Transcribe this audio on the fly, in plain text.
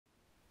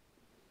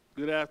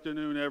Good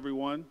afternoon,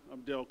 everyone.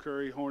 I'm Dale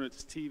Curry,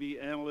 Hornets TV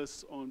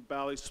analyst on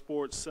Bally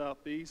Sports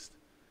Southeast.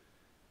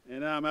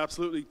 And I'm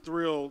absolutely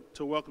thrilled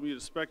to welcome you to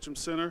Spectrum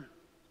Center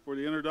for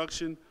the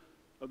introduction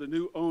of the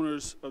new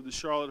owners of the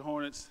Charlotte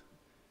Hornets,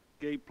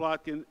 Gabe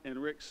Plotkin and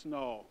Rick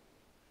Schnall.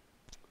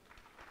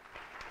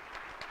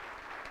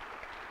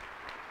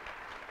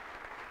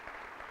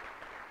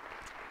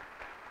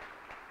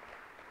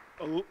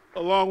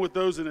 Along with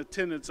those in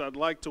attendance, I'd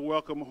like to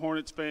welcome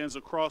Hornets fans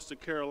across the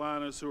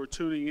Carolinas who are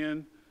tuning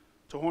in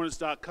to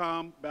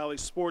Hornets.com,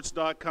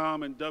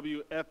 BallySports.com, and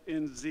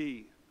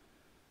WFNZ.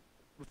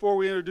 Before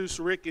we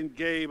introduce Rick and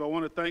Gabe, I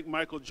want to thank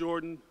Michael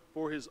Jordan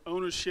for his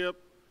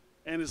ownership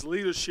and his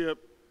leadership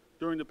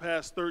during the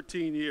past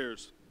 13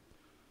 years.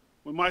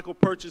 When Michael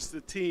purchased the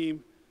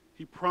team,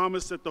 he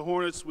promised that the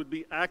Hornets would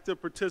be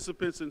active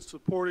participants in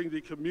supporting the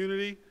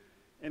community,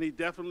 and he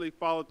definitely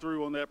followed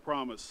through on that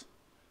promise.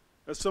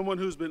 As someone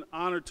who's been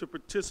honored to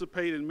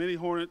participate in many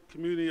Hornet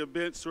community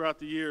events throughout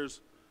the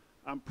years,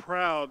 I'm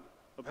proud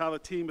of how the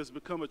team has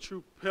become a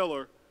true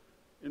pillar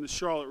in the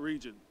Charlotte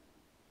region.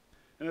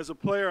 And as a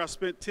player, I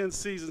spent 10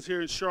 seasons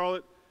here in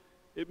Charlotte.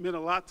 It meant a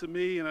lot to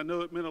me, and I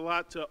know it meant a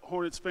lot to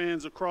Hornets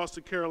fans across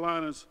the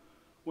Carolinas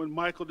when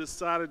Michael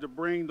decided to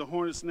bring the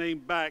Hornets name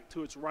back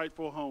to its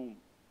rightful home.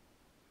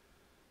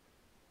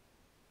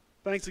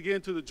 Thanks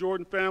again to the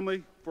Jordan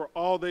family for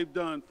all they've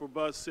done for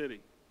Buzz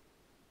City.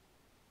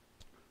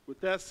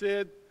 With that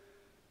said,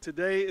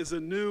 today is a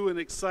new and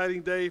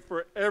exciting day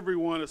for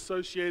everyone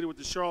associated with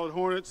the Charlotte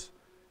Hornets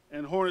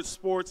and Hornets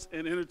sports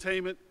and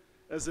entertainment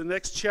as the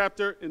next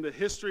chapter in the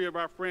history of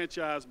our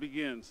franchise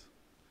begins.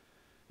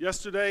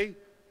 Yesterday,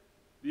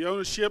 the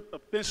ownership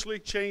officially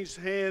changed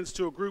hands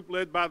to a group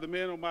led by the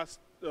men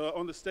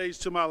on the stage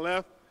to my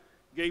left,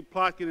 Gabe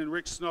Plotkin and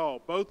Rick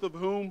Schnall, both of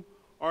whom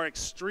are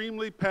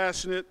extremely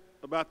passionate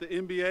about the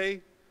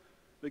NBA,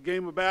 the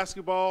game of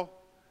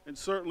basketball, and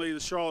certainly the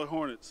Charlotte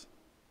Hornets.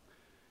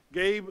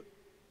 Gabe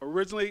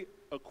originally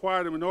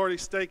acquired a minority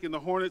stake in the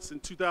Hornets in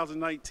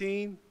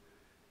 2019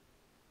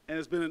 and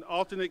has been an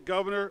alternate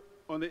governor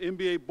on the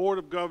NBA Board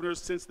of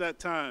Governors since that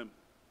time.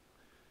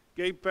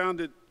 Gabe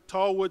founded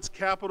Tallwoods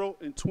Capital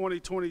in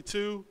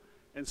 2022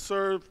 and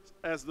served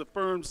as the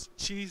firm's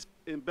chief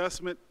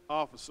investment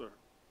officer.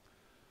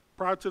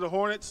 Prior to the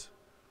Hornets,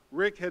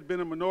 Rick had been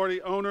a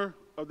minority owner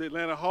of the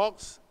Atlanta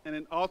Hawks and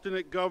an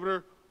alternate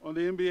governor on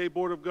the NBA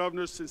Board of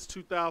Governors since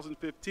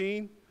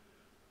 2015.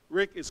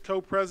 Rick is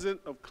co-president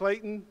of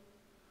Clayton,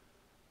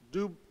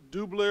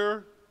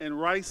 Dublier,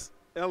 and Rice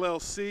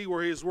LLC,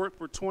 where he has worked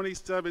for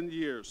 27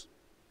 years.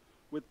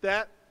 With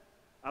that,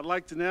 I'd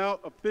like to now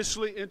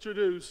officially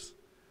introduce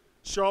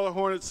Charlotte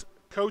Hornets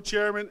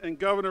co-chairman and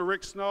governor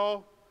Rick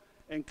Schnall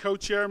and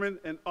co-chairman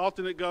and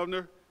alternate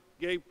governor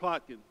Gabe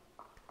Plotkin.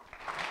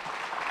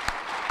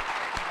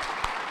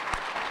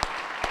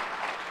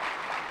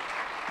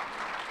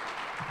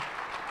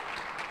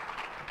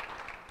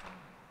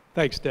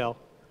 Thanks, Dale.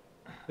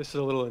 This is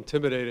a little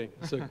intimidating.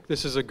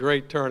 This is a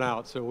great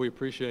turnout, so we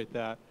appreciate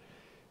that.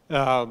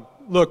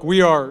 Look,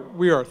 we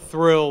are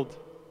thrilled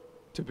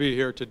to be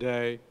here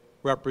today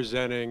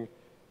representing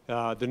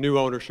the new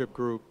ownership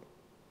group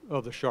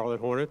of the Charlotte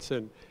Hornets,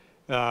 and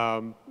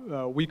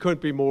we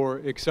couldn't be more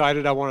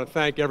excited. I want to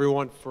thank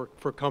everyone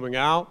for coming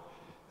out.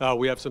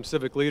 We have some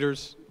civic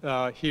leaders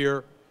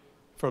here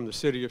from the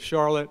city of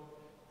Charlotte.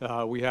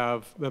 We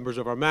have members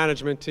of our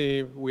management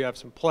team. We have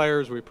some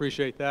players. We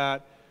appreciate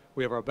that.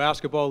 We have our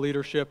basketball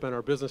leadership and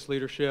our business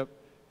leadership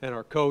and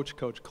our coach,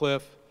 Coach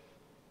Cliff,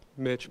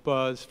 Mitch,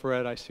 Buzz,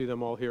 Fred. I see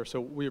them all here,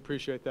 so we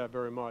appreciate that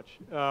very much.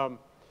 I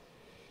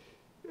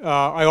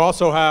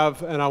also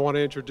have, and I want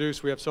to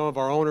introduce, we have some of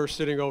our owners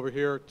sitting over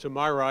here to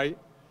my right,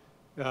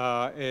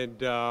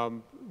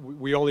 and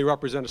we only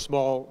represent a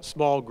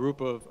small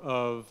group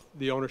of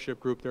the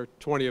ownership group. There are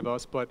 20 of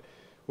us, but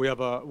we have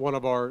one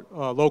of our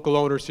local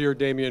owners here,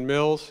 Damian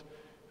Mills,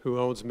 who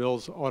owns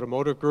Mills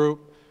Automotive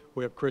Group.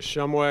 We have Chris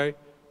Shumway,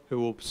 who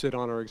will sit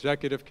on our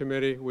executive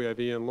committee. We have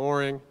Ian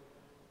Loring,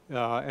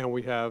 and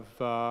we have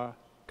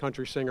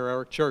country singer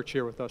Eric Church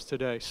here with us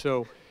today.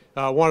 So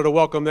I wanted to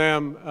welcome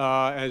them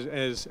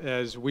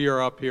as we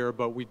are up here,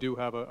 but we do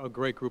have a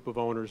great group of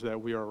owners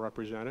that we are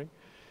representing.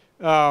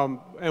 And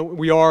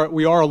we are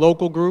a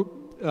local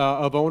group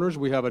of owners.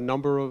 We have a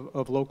number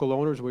of local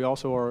owners. We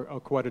also are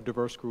quite a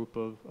diverse group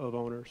of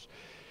owners.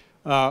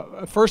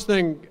 First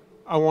thing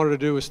I wanted to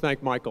do is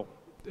thank Michael.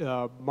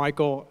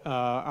 Michael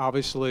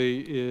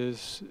obviously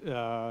is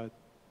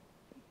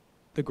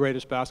the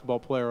greatest basketball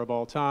player of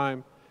all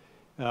time.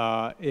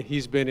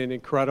 He's been an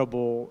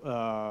incredible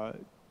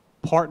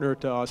partner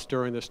to us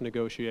during this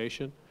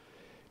negotiation,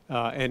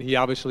 and he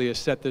obviously has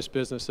set this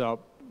business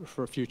up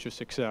for future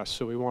success.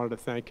 So we wanted to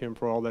thank him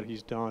for all that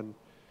he's done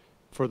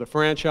for the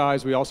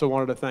franchise. We also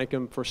wanted to thank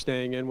him for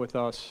staying in with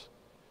us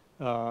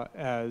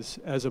as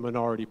a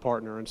minority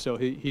partner, and so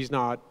he's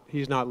not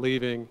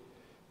leaving.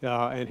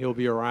 And he'll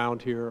be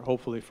around here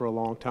hopefully for a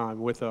long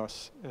time with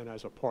us and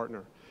as a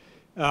partner.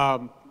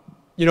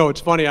 You know,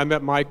 it's funny, I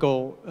met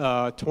Michael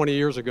 20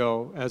 years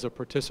ago as a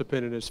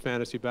participant in his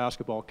fantasy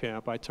basketball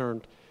camp. I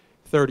turned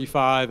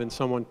 35, and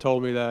someone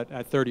told me that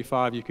at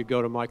 35 you could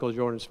go to Michael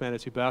Jordan's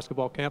fantasy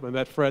basketball camp. I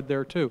met Fred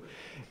there too.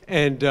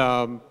 And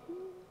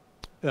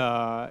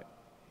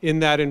in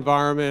that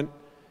environment,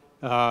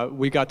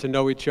 we got to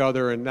know each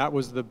other, and that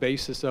was the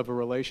basis of a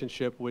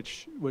relationship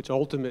which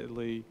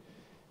ultimately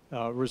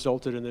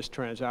resulted in this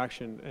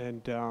transaction.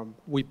 And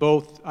we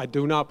both, I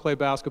do not play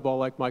basketball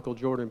like Michael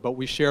Jordan, but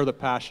we share the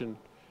passion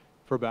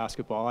for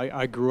basketball.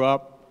 I grew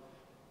up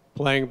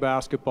playing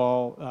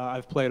basketball.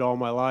 I've played all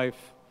my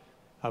life.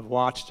 I've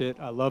watched it.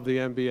 I love the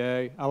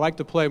NBA. I like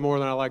to play more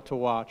than I like to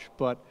watch,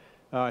 but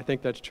I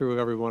think that's true of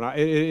everyone.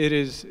 It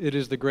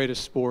is the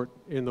greatest sport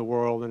in the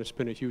world, and it's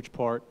been a huge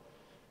part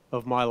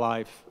of my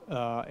life.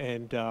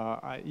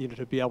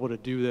 To be able to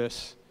do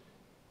this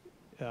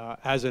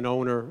as an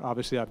owner,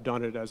 obviously I've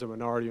done it as a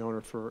minority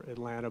owner for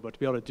Atlanta, but to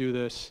be able to do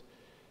this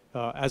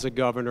as a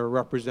governor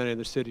representing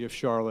the city of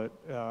Charlotte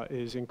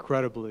is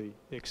incredibly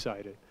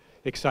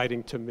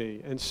exciting to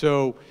me. And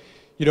so,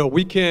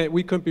 we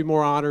couldn't be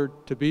more honored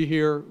to be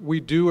here. We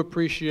do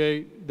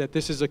appreciate that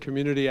this is a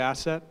community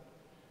asset.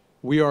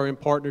 We are in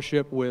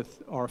partnership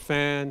with our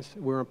fans.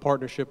 We're in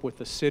partnership with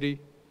the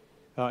city.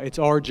 It's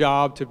our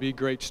job to be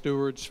great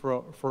stewards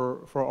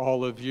for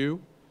all of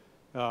you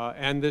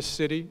and this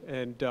city,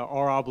 and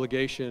our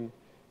obligation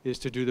is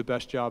to do the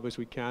best job as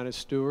we can as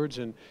stewards.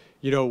 And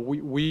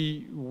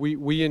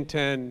we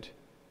intend,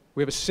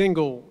 we have a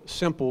single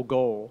simple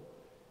goal,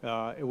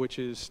 which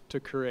is to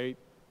create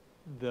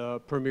the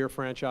premier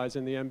franchise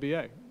in the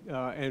NBA.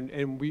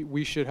 And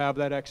we should have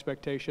that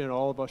expectation.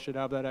 All of us should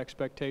have that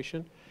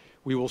expectation.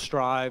 We will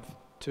strive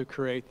to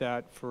create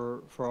that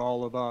for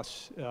all of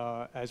us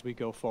as we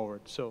go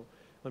forward. So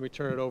let me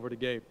turn it over to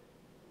Gabe.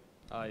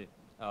 Hi,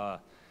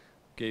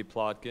 Gabe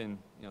Plotkin.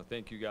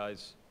 Thank you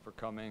guys for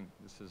coming.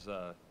 This is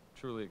a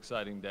truly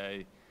exciting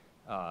day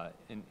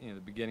in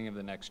the beginning of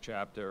the next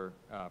chapter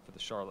for the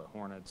Charlotte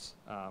Hornets.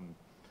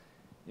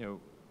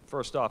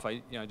 First off,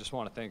 I just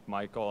want to thank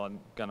Michael. I'm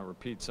going to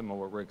repeat some of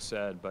what Rick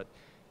said, but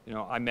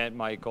I met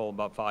Michael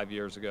about 5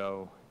 years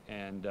ago,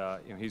 and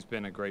he's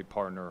been a great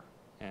partner,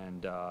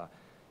 and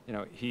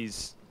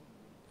he's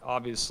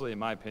obviously, in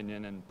my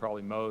opinion, and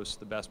probably most,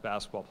 the best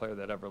basketball player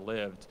that ever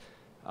lived.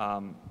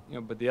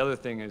 But the other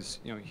thing is,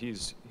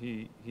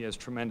 he has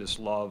tremendous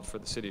love for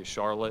the city of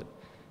Charlotte,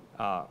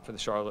 for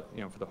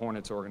the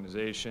Hornets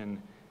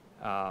organization,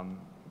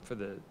 for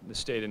the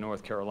state of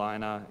North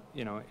Carolina,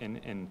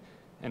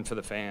 and for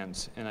the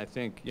fans. And I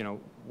think,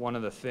 one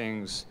of the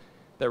things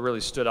that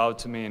really stood out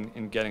to me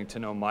in getting to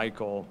know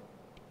Michael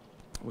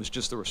was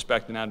just the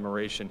respect and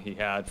admiration he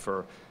had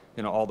for,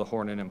 all the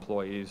Hornet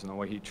employees and the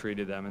way he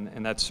treated them.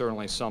 And that's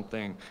certainly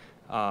something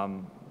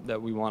that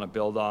we want to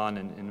build on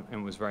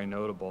and was very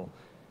notable.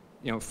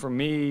 For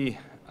me,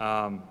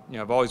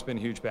 I've always been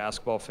a huge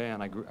basketball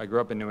fan. I grew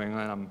up in New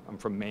England. I'm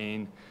from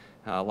Maine,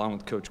 along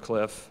with Coach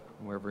Cliff,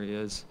 wherever he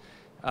is.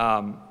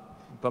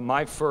 But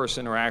my first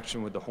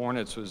interaction with the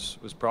Hornets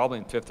was probably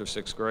in 5th or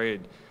 6th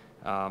grade.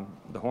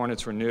 The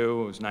Hornets were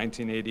new. It was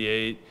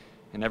 1988,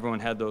 and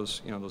everyone had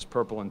those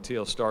purple and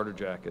teal starter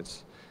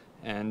jackets.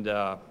 And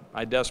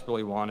I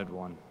desperately wanted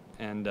one.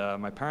 And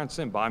my parents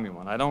didn't buy me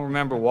one. I don't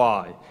remember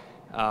why.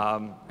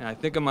 And I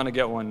think I'm going to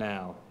get one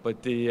now.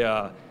 But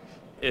that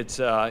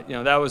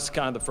was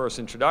kind of the first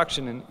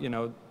introduction.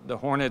 And the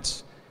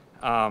Hornets,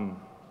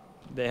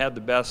 they had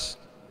the best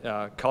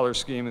color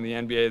scheme in the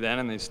NBA then,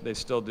 and they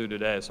still do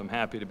today, so I'm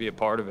happy to be a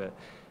part of it.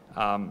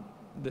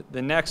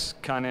 The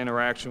next kind of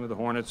interaction with the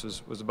Hornets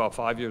was about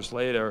 5 years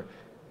later,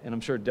 and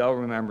I'm sure Del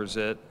remembers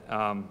it.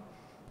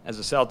 As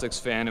a Celtics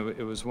fan,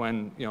 it was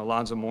when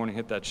Alonzo Mourning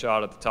hit that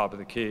shot at the top of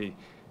the key.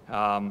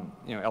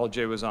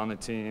 LJ was on the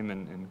team,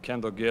 and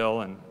Kendall Gill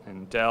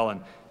and Del,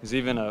 and there's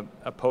even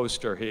a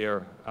poster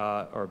here,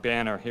 or a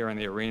banner here in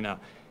the arena.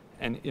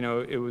 And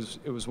it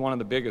was one of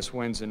the biggest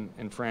wins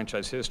in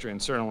franchise history,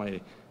 and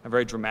certainly a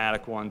very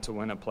dramatic one to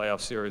win a playoff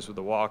series with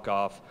a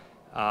walk-off.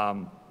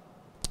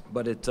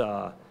 But it's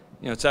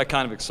that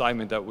kind of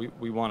excitement that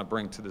we want to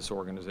bring to this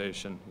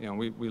organization.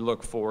 We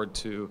look forward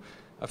to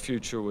a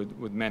future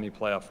with many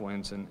playoff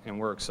wins, and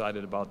we're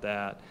excited about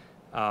that.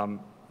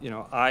 When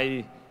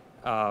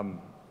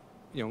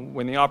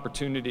the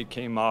opportunity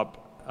came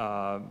up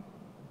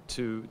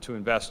to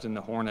invest in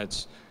the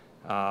Hornets,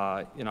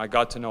 I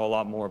got to know a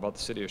lot more about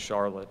the city of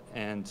Charlotte.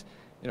 And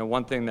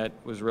one thing that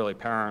was really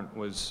apparent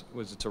was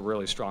it's a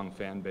really strong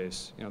fan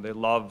base. They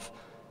love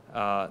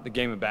the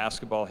game of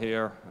basketball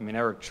here. I mean,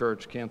 Eric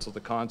Church canceled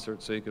the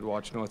concert so he could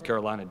watch North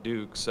Carolina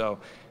Duke. So,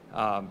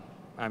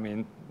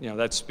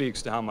 that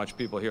speaks to how much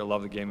people here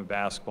love the game of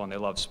basketball and they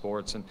love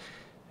sports. And,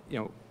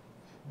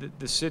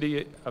 the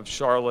city of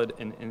Charlotte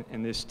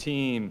and this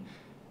team,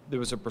 there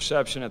was a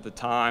perception at the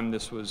time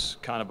this was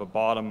kind of a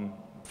bottom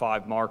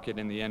 5 market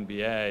in the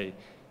NBA,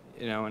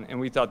 and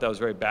we thought that was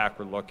very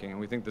backward looking. And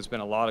we think there's been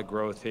a lot of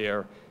growth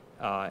here,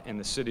 and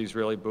the city's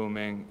really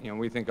booming.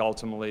 We think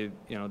ultimately,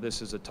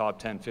 this is a top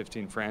 10,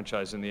 15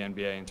 franchise in the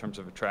NBA in terms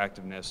of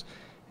attractiveness.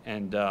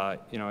 And,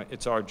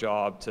 it's our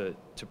job to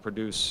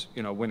produce,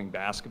 a winning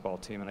basketball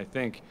team. And I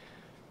think,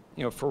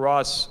 for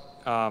us,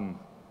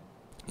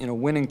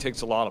 winning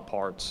takes a lot of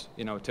parts.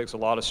 It takes a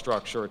lot of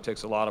structure. It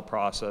takes a lot of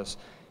process.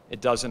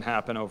 It doesn't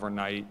happen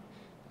overnight.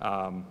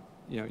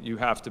 You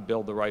have to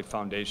build the right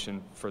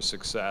foundation for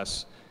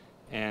success.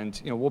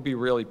 And, we'll be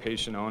really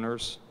patient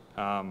owners.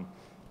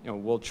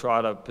 We'll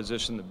try to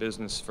position the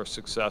business for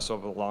success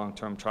over the long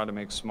term, try to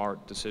make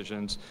smart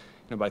decisions.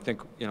 But I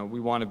think, we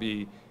want to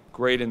be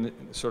great in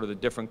sort of the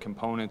different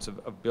components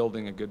of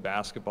building a good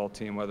basketball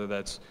team, whether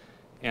that's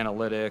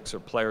analytics or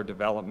player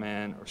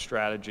development or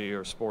strategy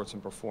or sports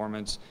and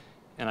performance.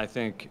 And I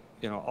think,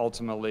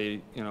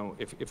 ultimately,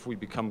 if we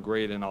become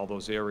great in all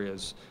those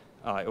areas,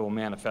 it will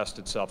manifest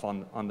itself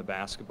on the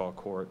basketball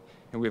court.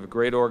 And we have a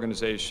great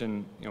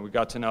organization. We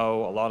got to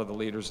know a lot of the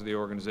leaders of the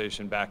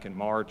organization back in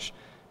March,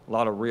 a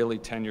lot of really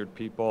tenured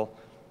people.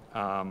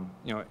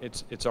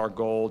 It's our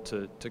goal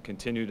to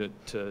continue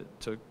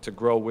to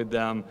grow with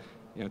them,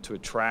 to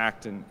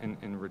attract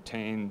and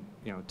retain,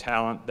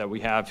 talent that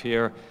we have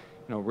here.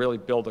 Really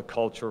build a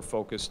culture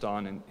focused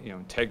on,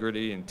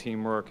 integrity and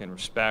teamwork and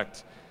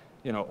respect,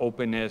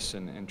 openness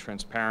and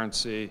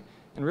transparency,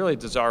 and really a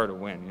desire to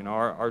win.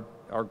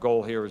 Our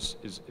goal here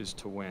is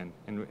to win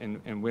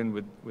and win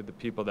with the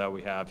people that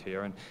we have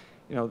here.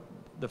 And,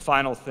 the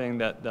final thing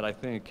that I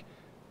think,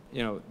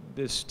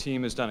 this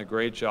team has done a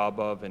great job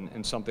of,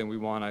 and something we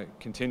want to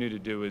continue to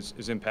do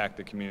is impact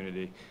the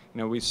community.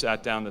 We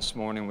sat down this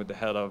morning with the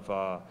head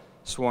of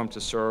Swarm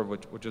to Serve,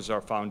 which is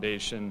our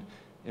foundation.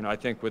 I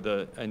think with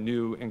a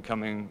new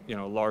incoming,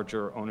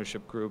 larger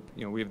ownership group,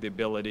 we have the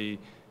ability,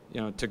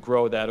 to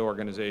grow that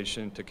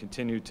organization, to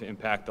continue to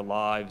impact the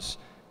lives,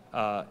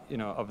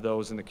 of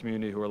those in the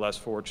community who are less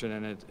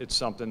fortunate, and it's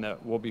something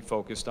that we'll be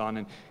focused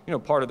on.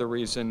 And, part of the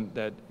reason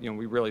that,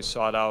 we really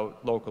sought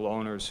out local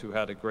owners who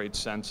had a great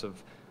sense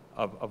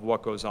of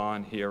what goes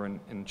on here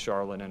in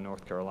Charlotte and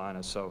North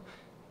Carolina. So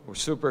we're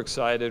super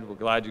excited. We're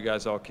glad you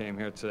guys all came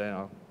here today, and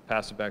I'll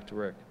pass it back to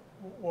Rick.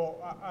 Well,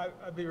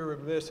 I'd be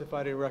remiss if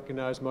I didn't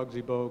recognize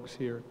Muggsy Bogues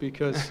here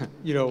because,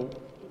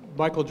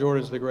 Michael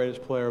Jordan's the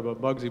greatest player,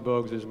 but Muggsy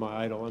Bogues is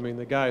my idol. I mean,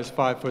 the guy is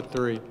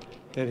 5'3",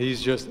 and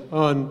he's just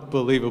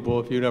unbelievable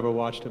if you've never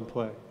watched him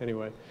play.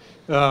 Anyway,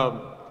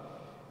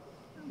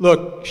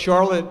 look,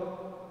 Charlotte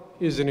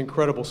is an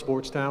incredible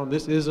sports town.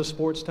 This is a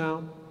sports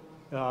town,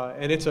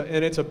 and it's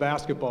a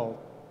basketball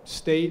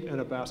state and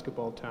a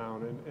basketball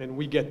town, and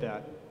we get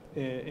that.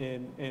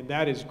 And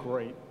that is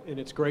great, and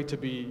it's great to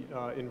be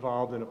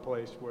involved in a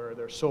place where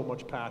there's so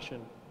much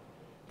passion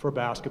for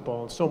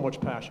basketball and so much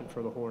passion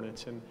for the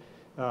Hornets. And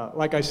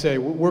like I say,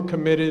 we're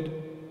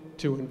committed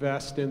to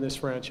invest in this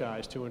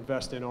franchise, to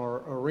invest in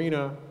our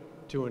arena,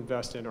 to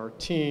invest in our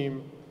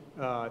team,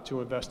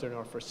 to invest in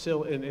our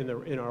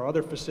in our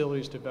other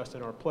facilities, to invest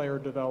in our player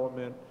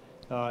development,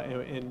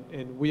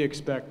 and we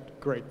expect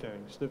great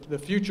things. The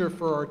future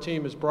for our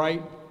team is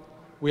bright.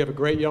 We have a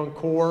great young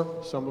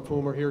core, some of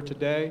whom are here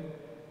today.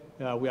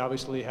 We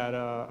obviously had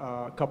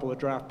a couple of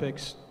draft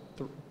picks,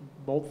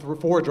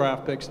 4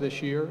 draft picks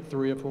this year,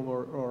 3 of whom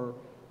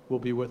will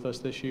be with us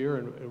this year,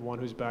 and 1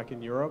 who's back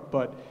in Europe.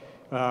 But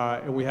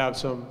and we have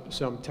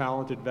some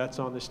talented vets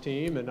on this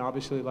team, and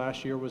obviously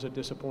last year was a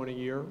disappointing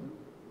year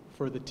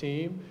for the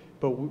team.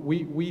 But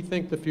we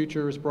think the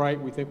future is bright.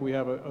 We think we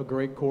have a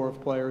great core of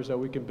players that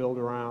we can build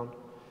around.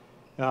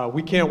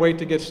 We can't wait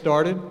to get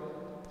started.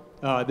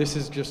 This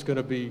is just going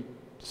to be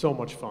so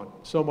much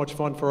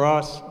fun for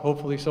us,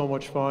 hopefully so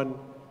much fun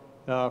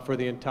for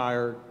the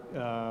entire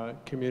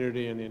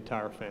community and the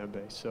entire fan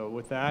base. So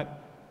with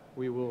that,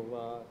 we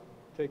will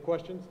take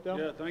questions, Del?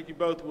 Yeah, thank you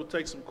both. We'll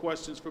take some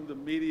questions from the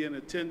media in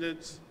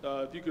attendance.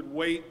 If you could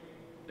wait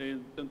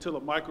until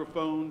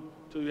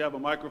you have a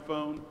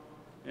microphone,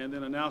 and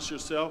then announce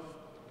yourself.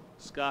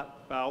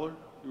 Scott Fowler,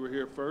 you were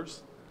here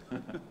first.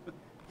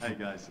 Hey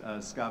guys,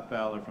 Scott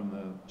Fowler from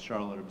the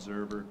Charlotte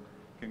Observer.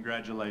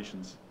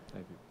 Congratulations.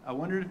 Thank you. I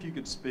wondered if you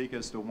could speak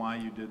as to why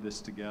you did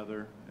this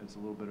together. It's a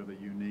little bit of a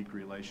unique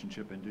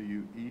relationship, and do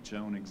you each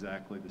own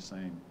exactly the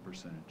same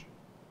percentage?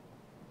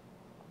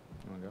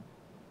 You want to go?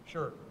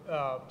 Sure.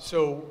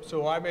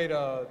 So I made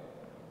a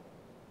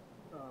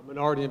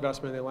minority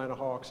investment in the Atlanta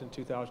Hawks in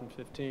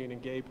 2015,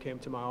 and Gabe came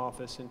to my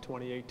office in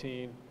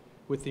 2018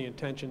 with the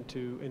intention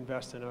to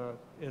invest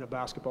in a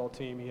basketball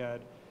team.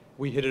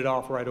 We hit it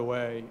off right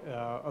away.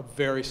 A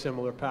very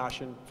similar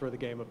passion for the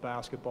game of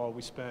basketball.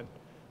 We spent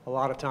a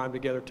lot of time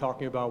together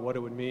talking about what it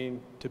would mean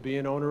to be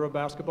an owner of a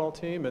basketball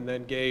team, and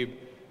then Gabe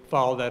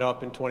followed that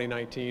up in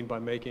 2019 by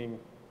making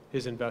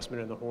his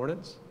investment in the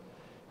Hornets.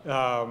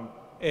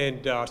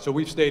 So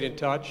we've stayed in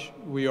touch.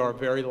 We are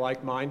very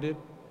like-minded,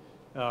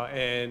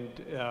 and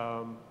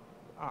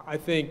I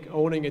think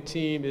owning a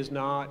team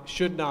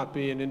should not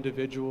be an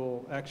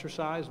individual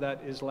exercise.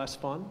 That is less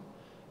fun.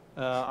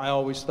 I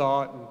always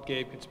thought, and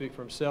Gabe can speak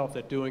for himself,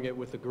 that doing it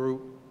with a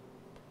group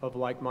of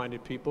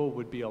like-minded people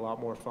would be a lot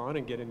more fun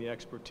and getting the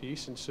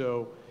expertise. And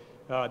so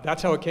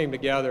that's how it came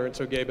together. And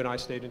so Gabe and I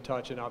stayed in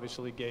touch, and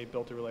obviously Gabe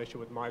built a relationship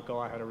with Michael.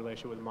 I had a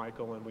relationship with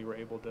Michael, and we were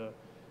able to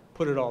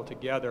put it all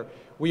together.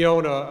 We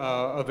own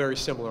a very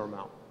similar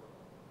amount.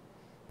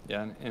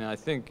 Yeah, and I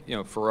think,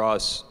 for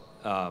us,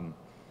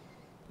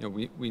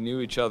 we knew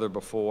each other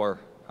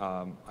before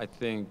I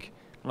think,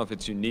 I don't know if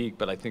it's unique,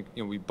 but I think,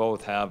 you know, we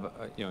both have,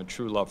 a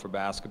true love for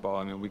basketball.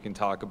 I mean, we can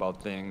talk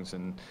about things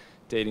and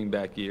dating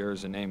back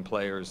years and name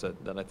players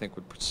that I think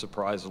would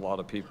surprise a lot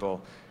of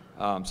people.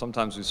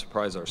 Sometimes we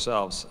surprise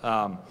ourselves.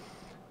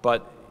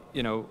 But,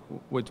 you know,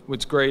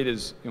 what's great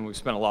is, you know, we've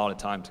spent a lot of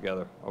time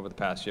together over the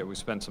past year. We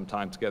spent some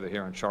time together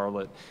here in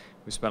Charlotte.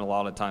 We spent a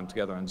lot of time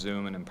together on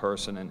Zoom and in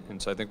person,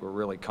 and so I think we're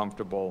really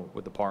comfortable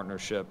with the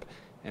partnership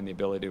and the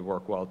ability to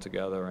work well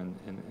together,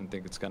 and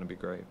think it's going to be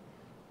great.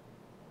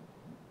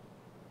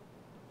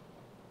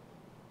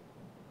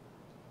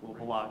 Well,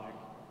 Plotkin.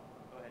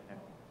 Go ahead, Nick.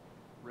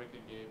 Rick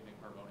and Gabe,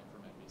 Nick Carboni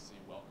from NBC,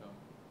 welcome.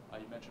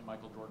 You mentioned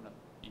Michael Jordan,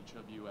 each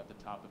of you at the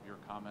top of your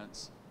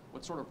comments.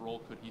 What sort of role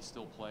could he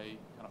still play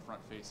kind of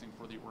front-facing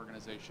for the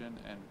organization,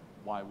 and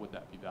why would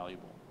that be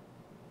valuable?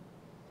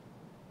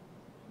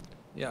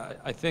 Yeah,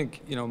 I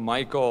think, you know,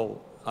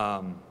 Michael,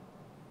 I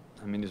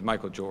mean, he's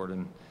Michael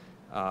Jordan,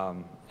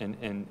 you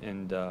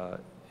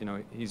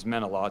know, he's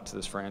meant a lot to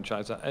this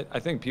franchise. I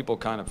think people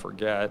kind of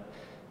forget,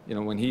 you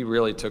know, when he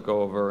really took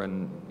over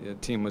and the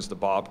team was the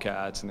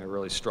Bobcats and they were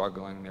really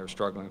struggling, they were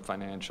struggling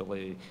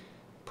financially,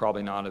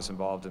 probably not as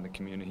involved in the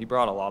community. He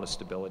brought a lot of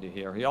stability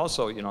here. He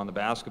also, you know, on the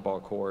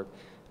basketball court,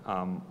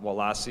 while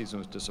last season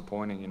was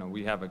disappointing, you know,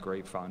 we have a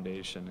great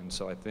foundation, and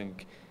so I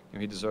think, you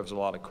know, he deserves a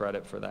lot of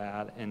credit for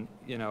that. And,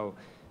 you know,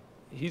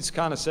 he's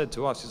kind of said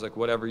to us, he's like,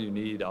 whatever you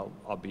need,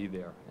 I'll be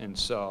there. And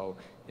so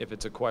if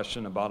it's a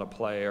question about a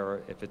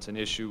player, if it's an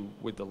issue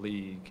with the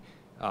league,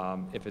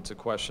 if it's a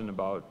question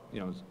about,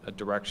 you know, a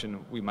direction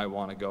we might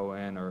want to go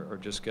in, or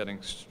just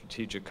getting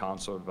strategic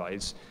counsel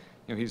advice,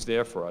 you know, he's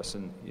there for us.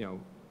 And, you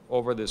know,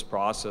 over this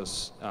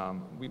process,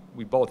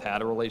 we both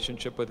had a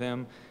relationship with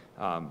him.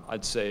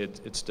 I'd say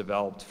it's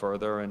developed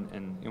further,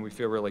 and we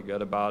feel really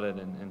good about it,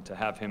 and to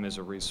have him as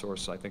a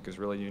resource, I think, is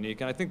really unique.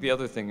 And I think the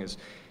other thing is,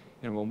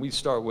 you know, when we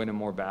start winning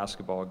more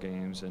basketball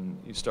games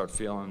and you start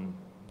feeling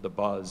the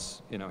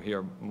buzz, you know,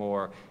 here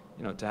more,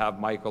 you know, to have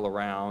Michael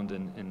around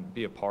and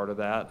be a part of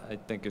that, I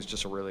think is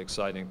just a really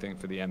exciting thing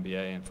for the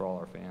NBA and for all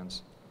our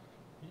fans.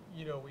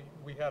 You know,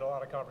 we had a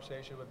lot of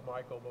conversation with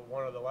Michael, but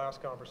one of the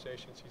last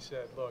conversations he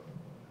said, look,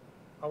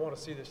 I want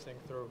to see this thing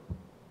through.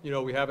 You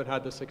know, we haven't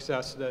had the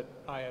success that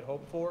I had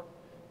hoped for,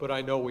 but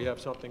I know we have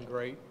something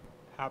great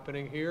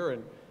happening here,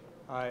 and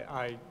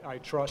I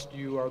trust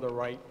you are the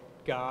right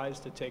guys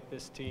to take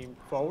this team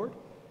forward,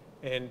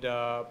 and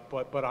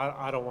but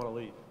I don't want to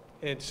leave.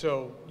 And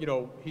so, you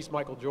know, he's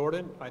Michael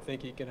Jordan. I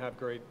think he can have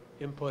great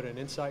input and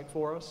insight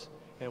for us,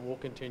 and we'll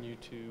continue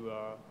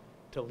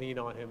to lean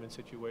on him in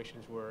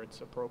situations where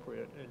it's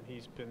appropriate. And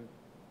he's been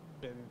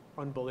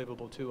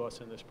unbelievable to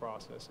us in this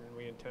process, and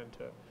we intend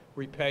to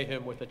repay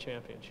him with a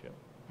championship.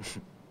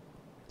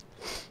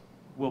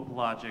 Will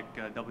Plotkin,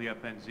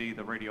 WFNZ,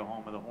 the radio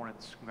home of the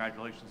Hornets.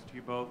 Congratulations to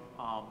you both.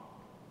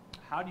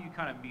 How do you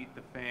kind of meet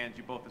the fans?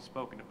 You both have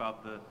spoken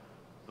about the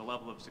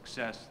level of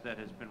success that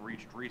has been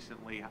reached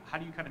recently. How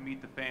do you kind of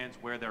meet the fans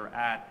where they're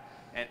at,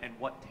 and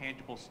what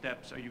tangible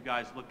steps are you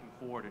guys looking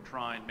for to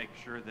try and make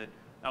sure that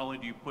not only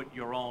do you put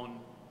your own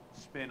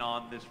spin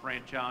on this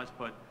franchise,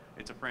 but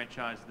it's a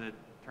franchise that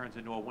turns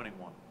into a winning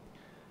one?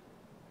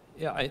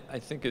 Yeah, I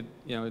think it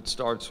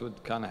starts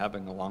with kind of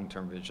having a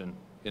long-term vision.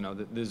 You know,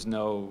 there's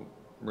no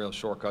real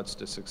shortcuts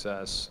to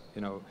success.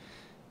 You know,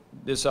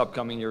 this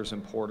upcoming year is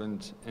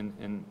important,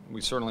 and we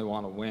certainly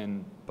want to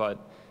win, but,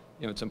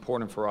 you know, it's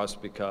important for us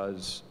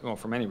because, well,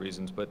 for many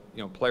reasons, but,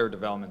 you know, player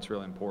development is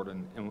really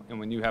important. And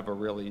when you have a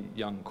really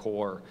young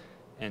core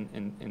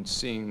and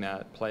seeing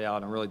that play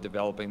out and really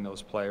developing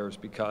those players,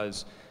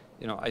 because,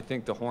 you know, I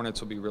think the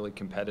Hornets will be really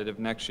competitive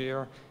next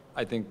year.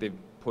 I think they've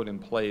put in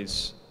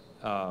place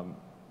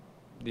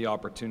the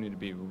opportunity to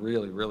be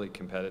really, really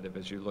competitive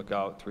as you look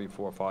out 3,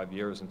 4, 5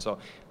 years. And so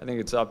I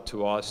think it's up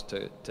to us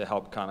to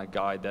help kind of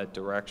guide that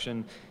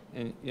direction.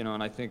 And, you know,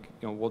 and I think,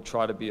 you know, we'll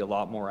try to be a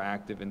lot more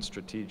active and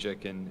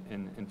strategic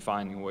in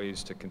finding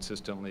ways to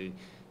consistently,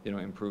 you know,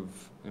 improve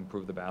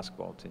the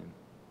basketball team.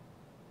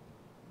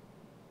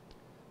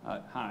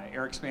 Hi,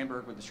 Eric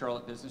Spanberg with the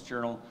Charlotte Business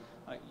Journal.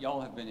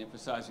 Y'all have been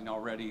emphasizing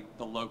already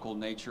the local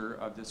nature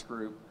of this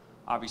group.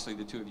 Obviously,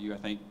 the two of you, I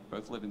think,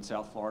 both live in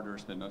South Florida or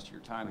spend most of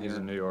your time here. He's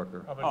a New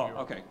Yorker.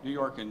 Okay, New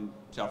York and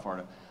South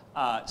Florida.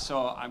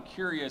 So I'm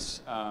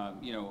curious,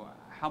 you know,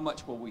 how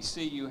much will we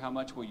see you? How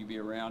much will you be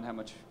around? How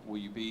much will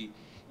you be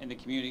in the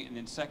community? And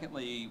then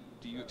secondly,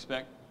 do you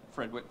expect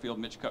Fred Whitfield,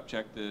 Mitch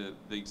Kupchak,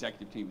 the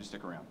executive team to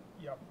stick around?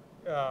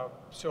 Yeah.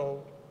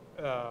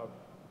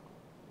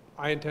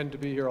 I intend to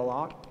be here a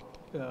lot.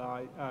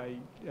 I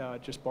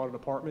just bought an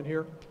apartment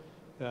here.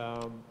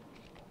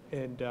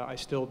 And I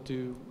still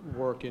do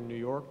work in New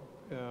York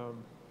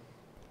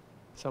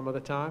some of the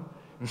time,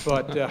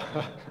 but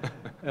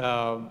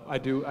I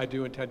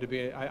do intend to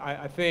be.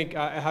 I think,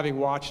 having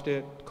watched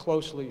it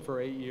closely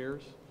for 8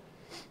 years,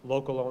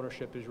 local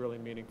ownership is really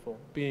meaningful.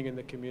 Being in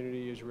the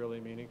community is really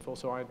meaningful,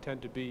 so I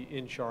intend to be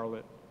in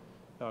Charlotte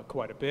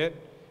quite a bit.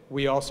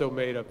 We also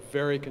made a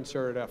very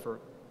concerted effort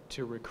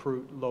to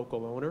recruit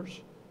local owners.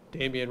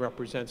 Damian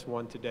represents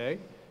one today.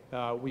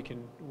 we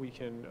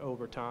can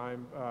over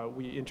time.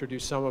 We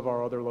introduce some of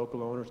our other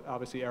local owners.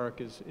 Obviously,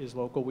 Eric is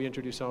local. We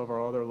introduce some of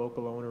our other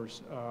local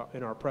owners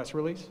in our press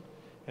release,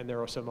 and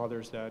there are some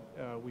others that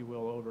we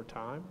will over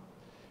time.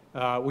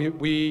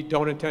 We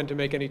don't intend to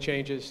make any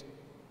changes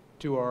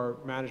to our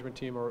management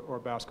team or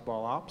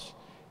basketball ops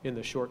in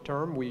the short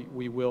term.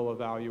 We will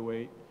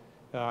evaluate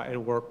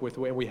and work with,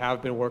 and we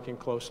have been working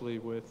closely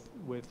with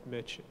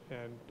Mitch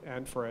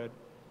and Fred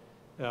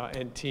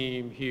and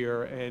team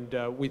here,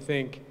 and we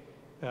think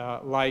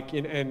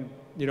and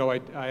you know,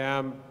 I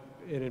am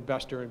an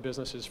investor in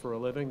businesses for a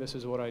living. This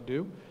is what I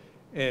do,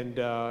 and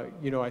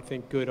you know, I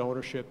think good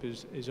ownership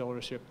is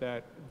ownership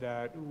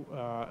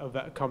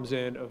that comes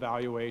in,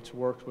 evaluates,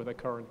 works with a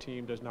current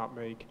team, does not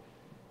make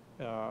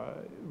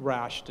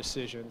rash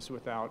decisions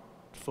without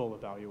full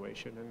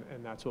evaluation,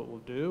 and that's what we'll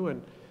do.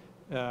 And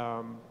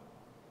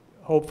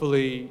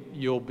hopefully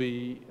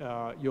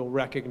you'll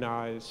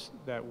recognize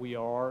that we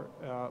are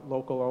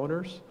local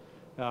owners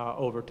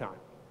over time.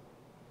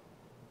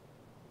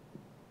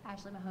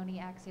 Ashley Mahoney,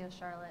 Axios,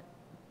 Charlotte.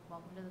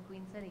 Welcome to the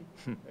Queen City.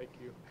 Thank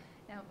you.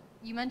 Now,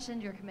 you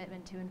mentioned your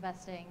commitment to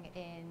investing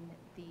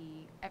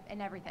in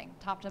everything,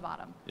 top to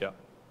bottom. Yeah.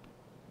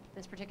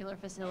 This particular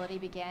facility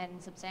began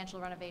substantial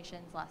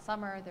renovations last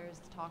summer. There's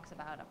talks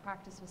about a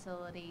practice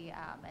facility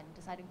and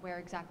deciding where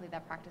exactly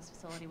that practice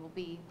facility will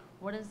be.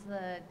 What is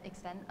the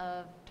extent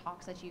of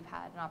talks that you've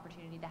had an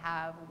opportunity to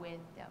have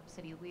with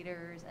city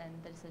leaders and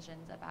the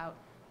decisions about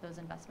those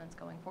investments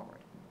going forward?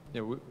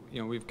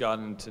 Yeah, we've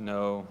gotten to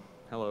know.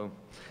 Hello.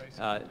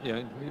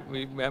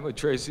 We met with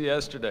Tracy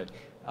yesterday.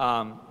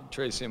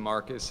 Tracy and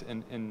Marcus,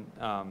 and you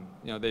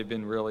know, they've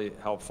been really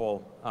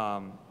helpful.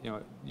 You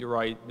know, you're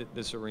right.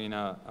 This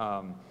arena,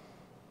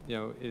 you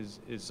know,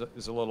 is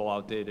a little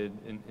outdated,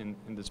 and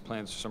there's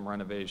plans for some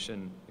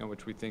renovation, you know,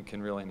 which we think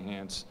can really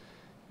enhance,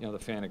 you know, the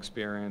fan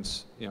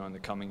experience, you know, in the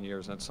coming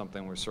years. That's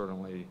something we're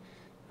certainly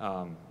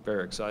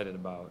very excited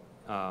about.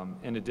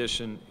 In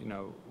addition, you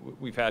know,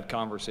 we've had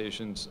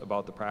conversations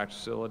about the practice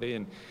facility,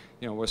 and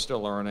you know, we're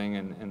still learning,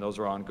 and those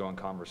are ongoing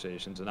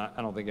conversations. And I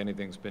don't think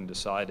anything's been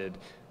decided,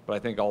 but I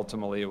think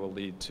ultimately it will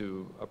lead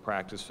to a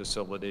practice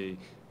facility,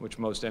 which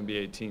most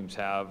NBA teams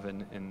have,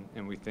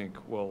 and we think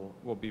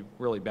will be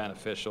really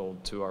beneficial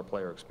to our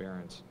player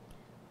experience.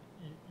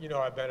 You know,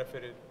 I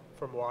benefited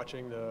from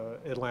watching the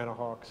Atlanta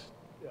Hawks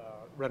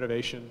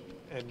renovation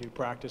and new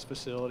practice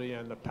facility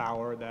and the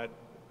power that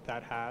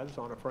has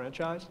on a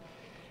franchise.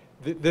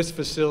 This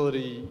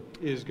facility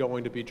is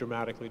going to be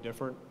dramatically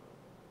different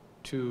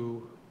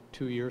 2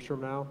 years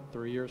from now,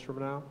 3 years from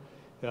now.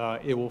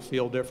 It will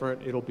feel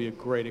different. It'll be a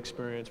great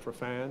experience for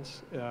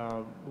fans.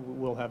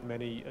 We'll have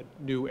many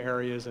new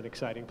areas and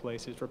exciting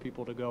places for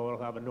people to go.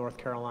 It'll have a North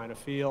Carolina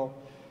feel.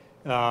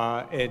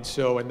 And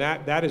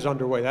that is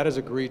underway. That is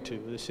agreed to.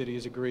 The city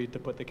has agreed to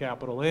put the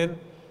capital in,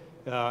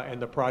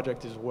 and the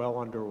project is well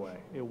underway.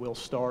 It will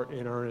start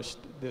in earnest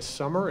this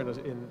summer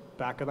in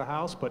back of the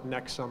house, but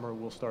next summer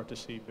we'll start to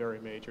see very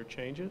major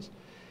changes.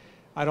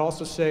 I'd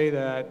also say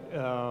that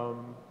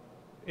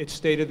it's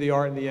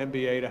state-of-the-art in the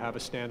NBA to have a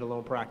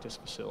standalone practice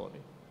facility.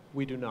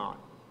 We do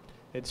not.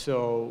 And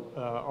so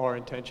our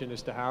intention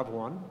is to have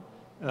one,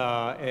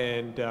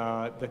 and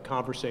the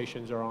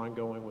conversations are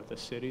ongoing with the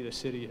city. The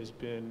city has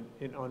been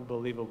an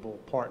unbelievable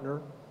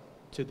partner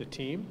to the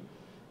team.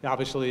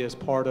 Obviously, as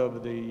part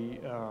of the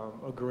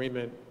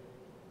agreement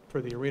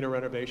for the arena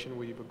renovation,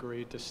 we've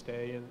agreed to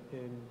stay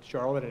in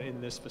Charlotte and in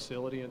this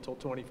facility until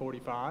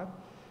 2045,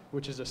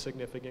 which is a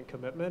significant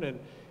commitment. And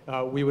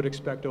we would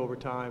expect over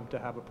time to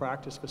have a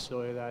practice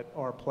facility that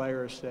our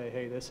players say,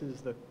 hey, this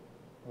is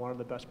one of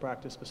the best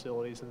practice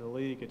facilities in the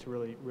league. It's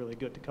really, really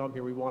good to come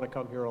here. We want to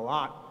come here a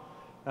lot.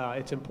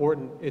 It's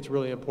important. It's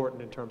really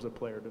important in terms of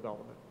player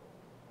development.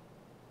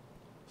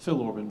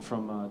 Phil Orban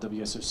from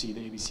WSOC,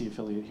 the ABC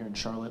affiliate here in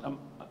Charlotte.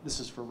 This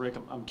is for Rick.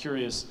 I'm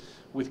curious,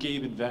 with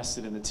Gabe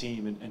invested in the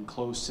team and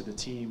close to the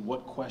team,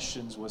 what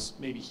questions was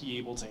maybe he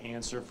able to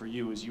answer for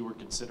you as you were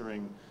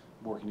considering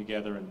working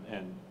together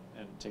and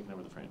taking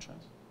over the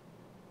franchise?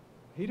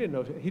 He didn't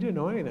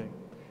know anything.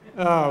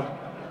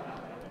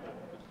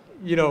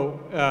 You know,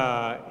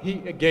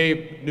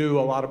 Gabe knew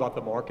a lot about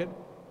the market.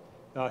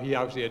 He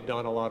obviously had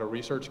done a lot of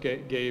research.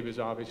 Gabe is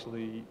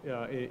obviously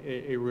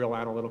a real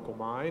analytical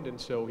mind, and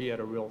so he had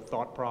a real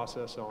thought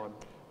process on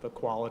the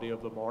quality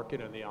of the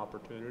market and the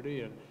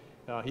opportunity. And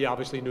he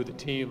obviously knew the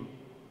team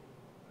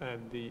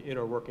and the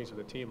inner workings of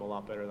the team a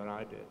lot better than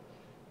I did.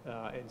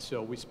 And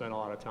so we spent a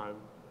lot of time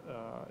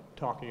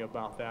talking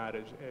about that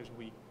as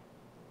we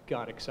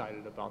got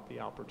excited about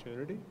the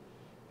opportunity.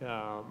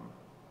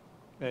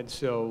 And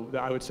so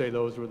I would say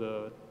those were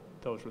the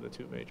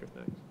two major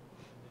things.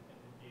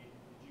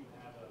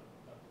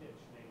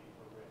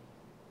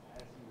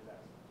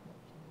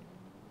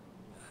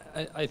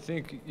 I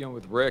think, you know,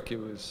 with Rick, it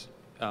was,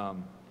 I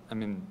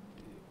mean,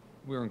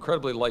 we were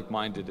incredibly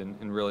like-minded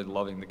in really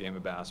loving the game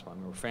of basketball. I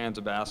mean, we're fans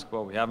of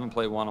basketball. We haven't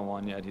played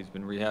one-on-one yet. He's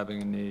been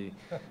rehabbing a knee.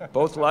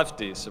 Both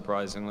lefties,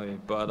 surprisingly.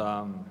 But,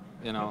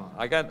 you know,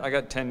 I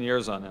got 10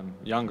 years on him,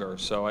 younger,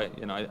 so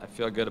I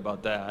feel good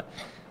about that.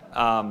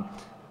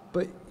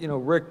 But, you know,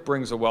 Rick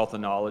brings a wealth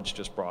of knowledge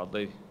just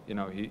broadly. You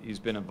know, he's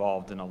been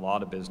involved in a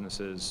lot of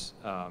businesses.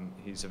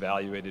 He's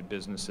evaluated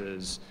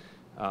businesses.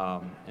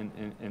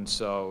 And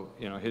so,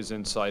 you know, his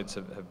insights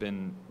have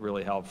been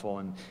really helpful.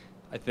 And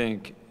I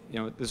think, you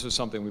know, this was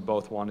something we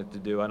both wanted to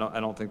do. I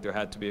don't think there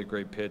had to be a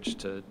great pitch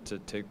to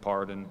take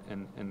part in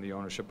the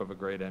ownership of a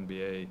great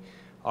NBA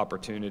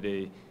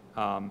opportunity.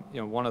 You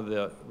know, one of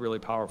the really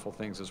powerful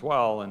things as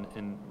well,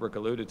 and Rick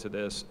alluded to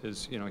this,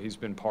 is, you know, he's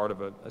been part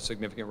of a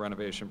significant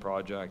renovation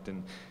project,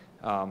 and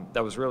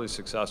that was really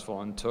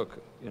successful and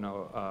took, you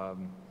know,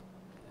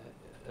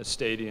 a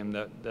stadium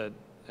that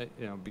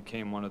you know,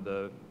 became one of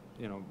the,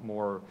 you know,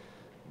 more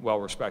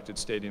well-respected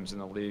stadiums in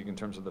the league in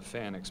terms of the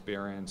fan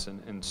experience,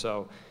 and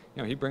so,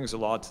 you know, he brings a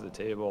lot to the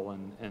table,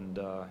 and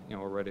you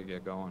know, we're ready to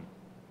get going.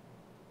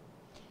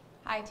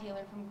 Hi,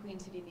 Taylor from Queen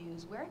City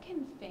News. Where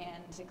can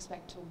fans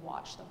expect to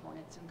watch the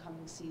Hornets in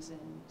coming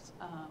seasons?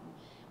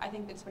 I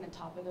think that's been a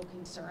topic of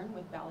concern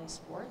with Valley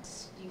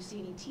Sports. Do you see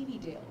any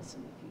TV deals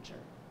in the future?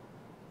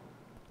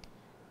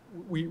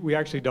 We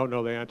actually don't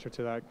know the answer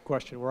to that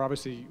question.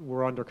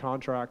 We're under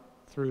contract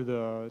through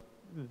the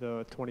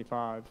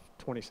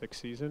 25-26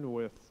 season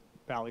with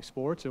Valley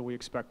Sports, and we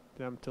expect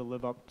them to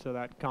live up to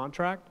that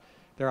contract.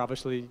 They're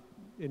obviously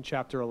in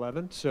Chapter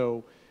 11,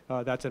 so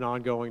that's an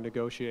ongoing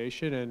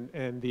negotiation,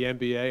 and the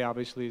NBA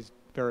obviously is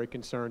very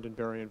concerned and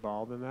very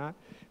involved in that.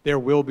 There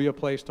will be a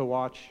place to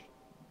watch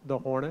the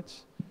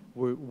Hornets.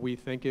 We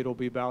think it'll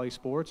be Valley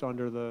Sports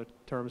under the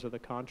terms of the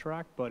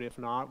contract, but if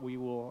not, we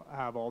will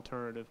have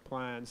alternative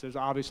plans. There's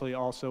obviously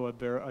also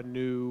a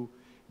new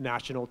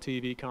national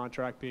TV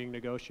contract being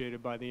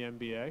negotiated by the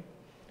NBA,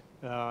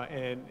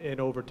 and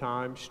over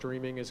time,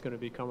 streaming is going to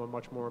become a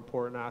much more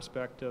important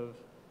aspect of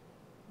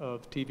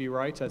TV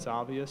rights. That's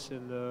obvious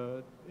in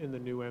the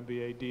new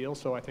NBA deal.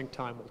 So I think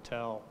time will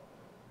tell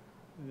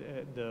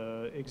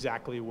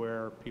exactly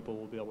where people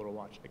will be able to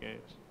watch the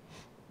games.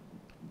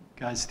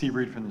 Guys, Steve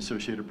Reed from the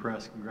Associated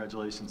Press.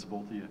 Congratulations to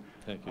both of you.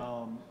 Thank you.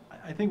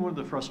 I think one of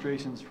the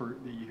frustrations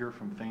that you hear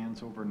from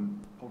fans over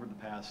the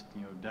past,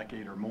 you know,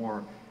 decade or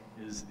more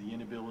is the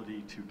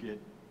inability to get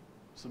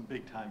some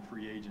big-time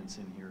free agents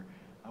in here.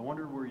 I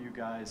wonder where you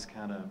guys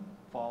kind of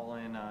fall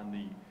in on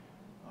the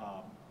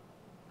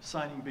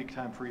signing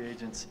big-time free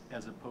agents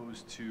as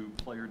opposed to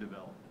player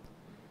development.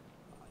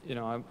 You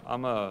know,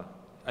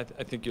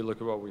 I think you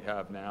look at what we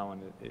have now,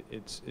 and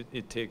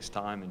it takes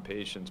time and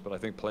patience, but I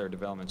think player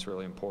development's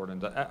really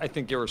important. I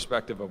think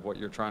irrespective of what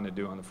you're trying to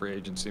do on the free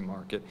agency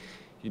market,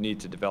 you need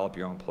to develop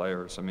your own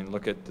players. I mean,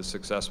 look at the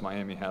success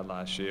Miami had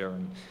last year,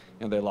 and,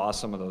 you know, they lost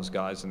some of those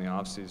guys in the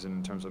offseason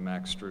in terms of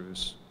Max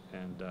Strus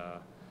and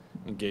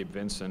Gabe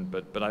Vincent,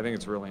 but I think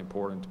it's really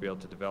important to be able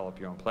to develop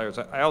your own players.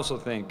 I also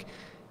think,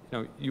 you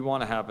know, you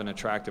want to have an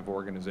attractive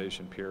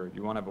organization, period.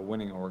 You want to have a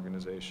winning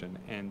organization,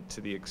 and to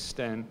the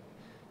extent,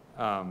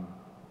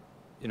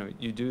 you know,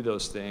 you do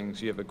those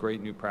things, you have a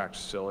great new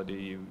practice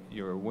facility,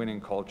 you're a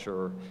winning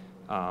culture,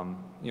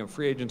 you know,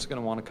 free agents are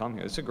going to want to come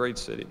here. It's a great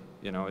city,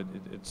 you know,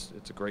 it's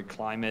a great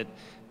climate.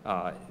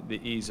 The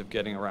ease of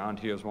getting around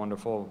here is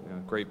wonderful, you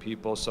know, great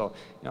people. So,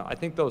 you know, I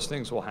think those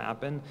things will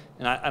happen,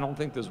 and I don't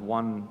think there's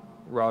one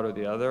route or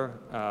the other,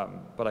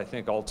 but I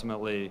think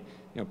ultimately,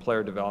 you know,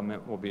 player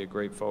development will be a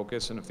great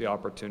focus, and if the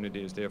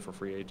opportunity is there for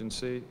free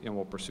agency, you know,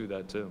 we'll pursue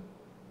that too.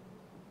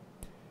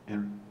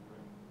 And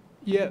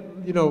yeah,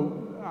 you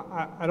know,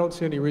 I don't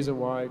see any reason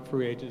why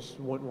free agents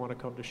wouldn't want to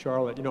come to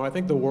Charlotte. You know, I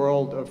think the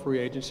world of free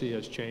agency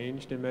has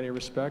changed in many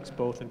respects,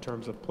 both in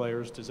terms of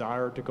players'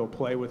 desire to go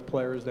play with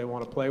players they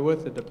want to play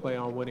with and to play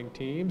on winning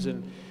teams.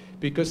 And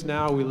because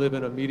now we live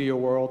in a media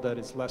world that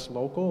is less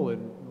local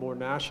and more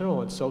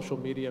national, and social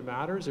media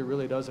matters, it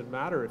really doesn't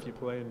matter if you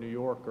play in New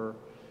York or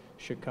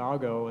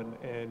Chicago.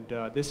 And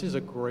this is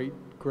a great,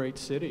 great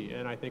city,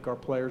 and I think our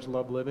players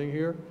love living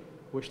here.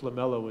 Wish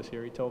LaMelo was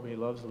here. He told me he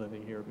loves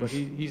living here, but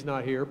he's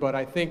not here. But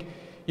I think,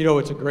 you know,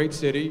 it's a great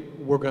city.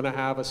 We're going to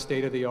have a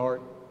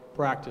state-of-the-art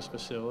practice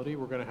facility.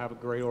 We're going to have a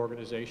great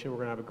organization. We're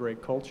going to have a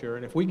great culture.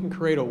 And if we can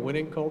create a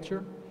winning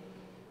culture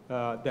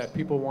that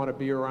people want to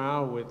be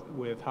around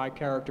with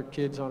high-character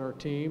kids on our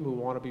team who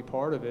want to be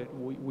part of it,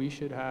 we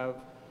should have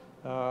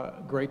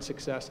great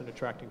success in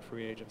attracting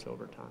free agents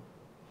over time.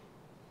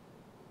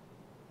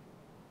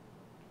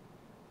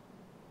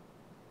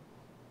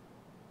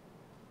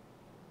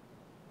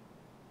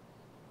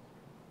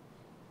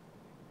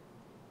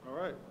 All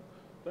right.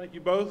 Thank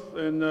you both,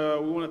 and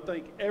we want to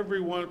thank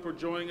everyone for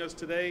joining us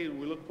today, and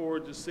we look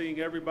forward to seeing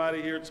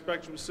everybody here at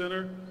Spectrum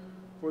Center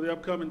for the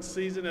upcoming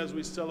season as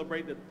we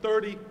celebrate the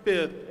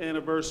 35th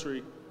anniversary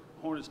of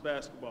Hornets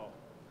basketball.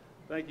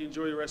 Thank you.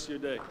 Enjoy the rest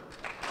of your day.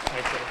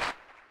 Thanks,